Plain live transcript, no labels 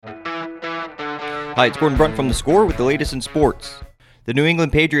Hi, it's Gordon Brunt from The Score with the latest in sports. The New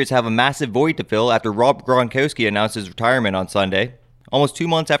England Patriots have a massive void to fill after Rob Gronkowski announced his retirement on Sunday. Almost 2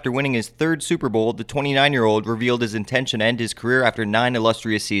 months after winning his third Super Bowl, the 29-year-old revealed his intention to end his career after 9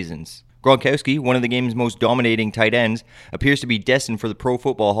 illustrious seasons. Gronkowski, one of the game's most dominating tight ends, appears to be destined for the Pro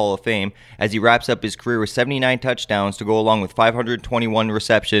Football Hall of Fame as he wraps up his career with 79 touchdowns to go along with 521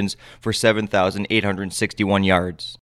 receptions for 7,861 yards.